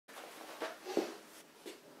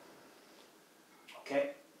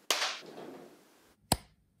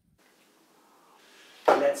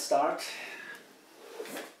let's start.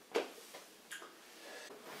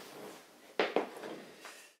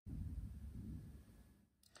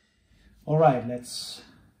 Alright, let's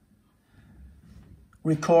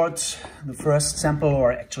record the first sample,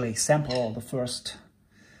 or actually sample the first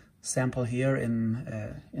sample here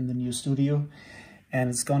in the new studio.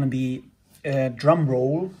 And it's gonna be a drum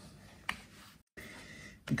roll,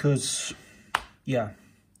 because yeah,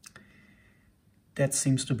 that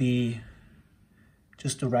seems to be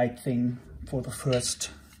just the right thing for the first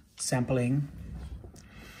sampling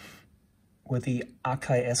with the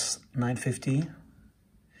AKAI S950.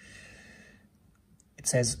 It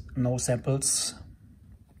says no samples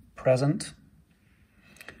present,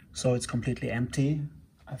 so it's completely empty.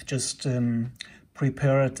 I've just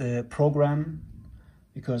prepared a program,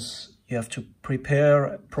 because you have to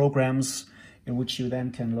prepare programs in which you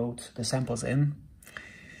then can load the samples in.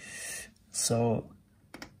 So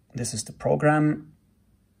this is the program,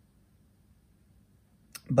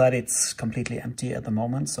 but it's completely empty at the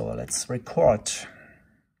moment, so let's record.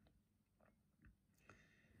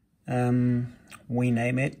 We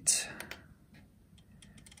name it,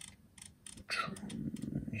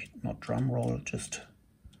 not drum roll, just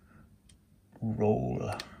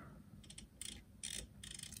roll.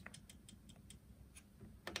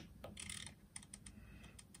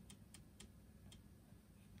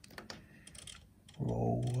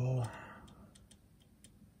 Roll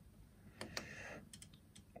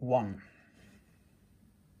 1.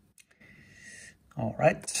 All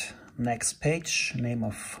right, next page, name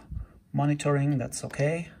of monitoring, that's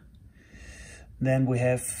okay. Then we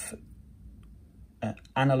have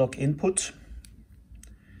analog input.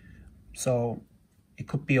 So it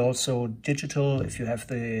could be also digital if you have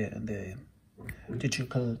the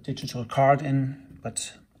digital card in,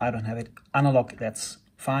 but I don't have it. Analog, that's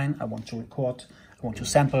fine. I want to record, I want to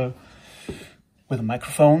sample with a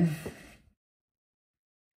microphone.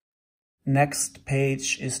 Next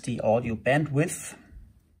page is the audio bandwidth.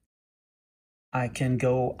 I can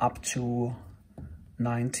go up to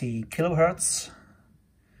 90 kilohertz,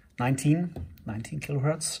 19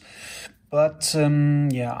 kilohertz, but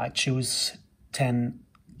yeah, I choose 10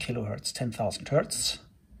 kilohertz, 10,000 hertz.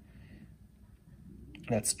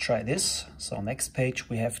 Let's try this. So next page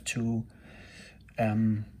we have to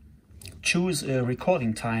choose a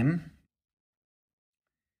recording time,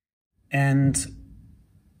 and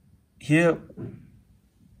here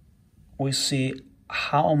we see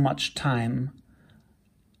how much time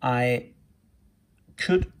I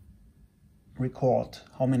could record,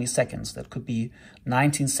 how many seconds. That could be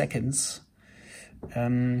 19 seconds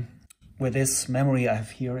with this memory I have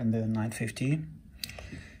here in the 950.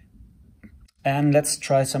 And let's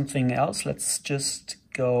try something else. Let's just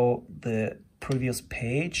go the previous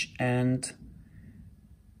page and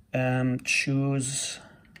choose,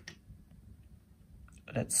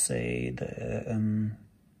 let's say, the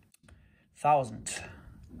 1000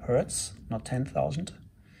 hertz, not 10,000.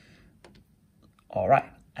 All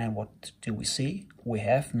right, and what do we see? We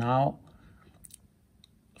have now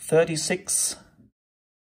 36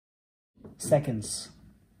 seconds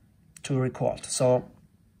to record. So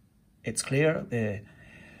it's clear, the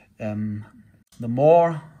higher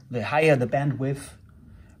the bandwidth,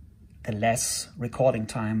 the less recording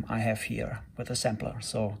time I have here with the sampler.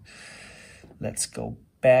 So let's go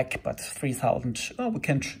back, but 3000. Oh, we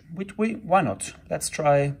can. Why not? Let's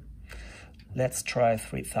try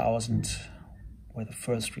 3000 with the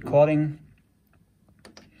first recording.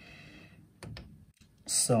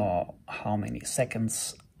 So how many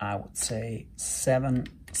seconds? I would say 7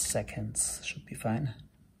 seconds should be fine.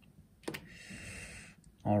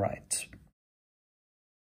 All right.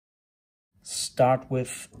 Start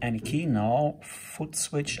with any key now. Foot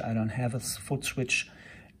switch. I don't have a foot switch.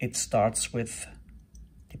 It starts with,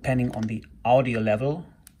 depending on the audio level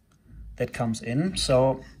that comes in.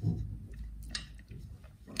 So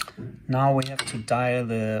now we have to dial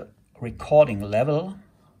the recording level.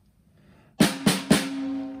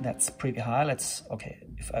 That's pretty high. Okay,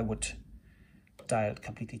 if I would dial it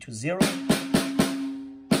completely to 0,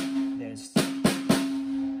 there's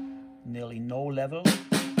nearly no level.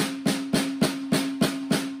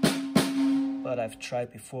 But I've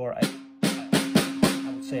tried before. I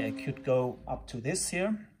would say I could go up to this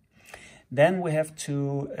here. Then we have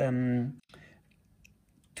to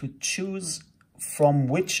choose from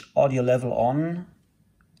which audio level on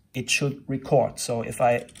it should record. So if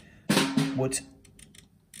I would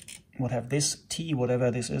have this T, whatever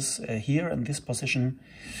this is, here in this position,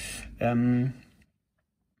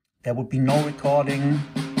 there would be no recording.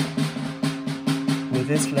 With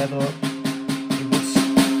this level, it would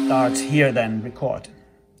start here, then record.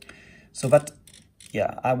 So, but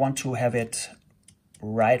yeah, I want to have it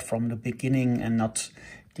right from the beginning and not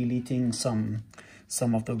deleting some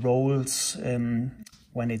of the rolls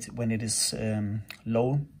when it is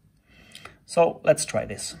low. So let's try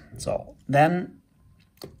this. So then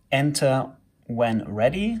enter when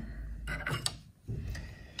ready.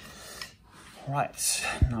 Right,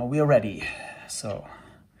 now we are ready. So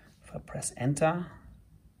if I press enter,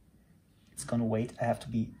 it's gonna wait. I have to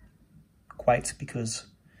be quiet because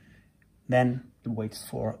then it waits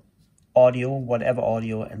for audio, whatever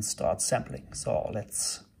audio, and starts sampling. So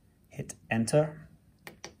let's hit enter.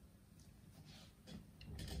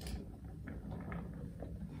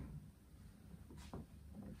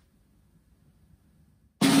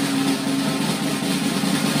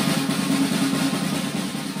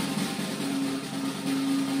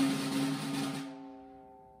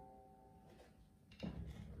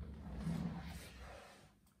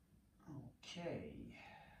 Okay,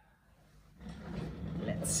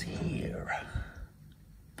 let's hear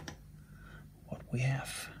what we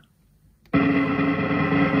have.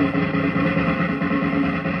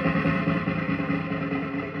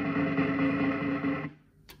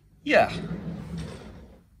 Yeah,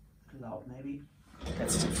 loud maybe.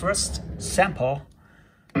 That's the first sample.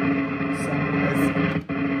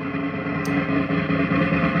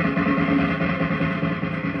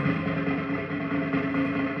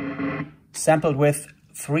 Sampled with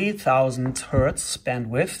 3000 Hertz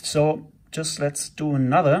bandwidth. So just let's do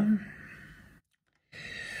another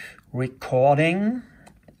recording,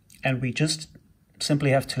 and we just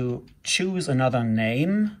simply have to choose another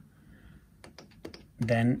name.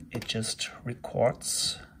 Then it just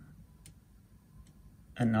records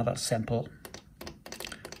another sample.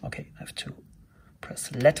 Okay, I have to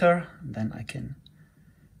press letter, then I can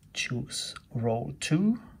choose roll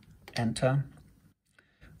 2, enter.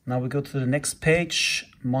 Now we go to the next page,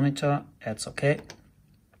 monitor, that's okay.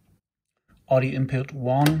 Audio input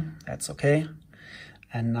 1, that's okay.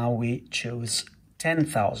 And now we choose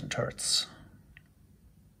 10,000 Hertz.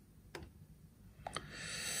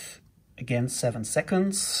 Again, 7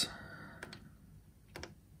 seconds.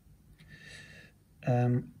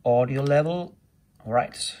 Audio level, all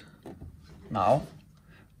right. Now,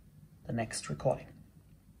 the next recording.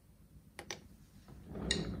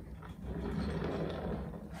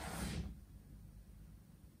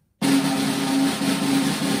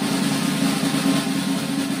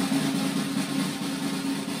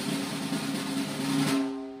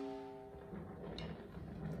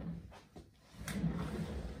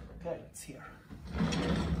 Okay, let's hear.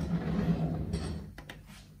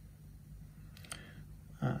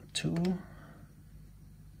 Two.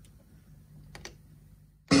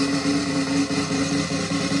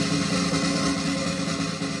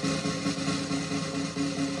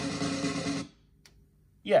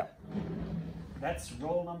 Yeah, that's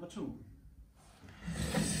roll number 2.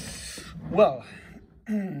 Well,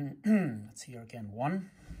 let's hear again.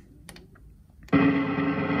 1.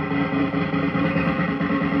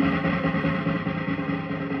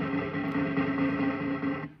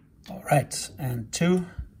 All right, and 2.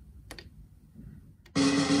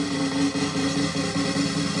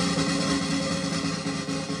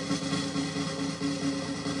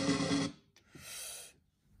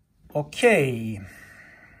 Okay,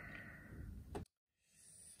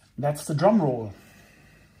 that's the drum roll.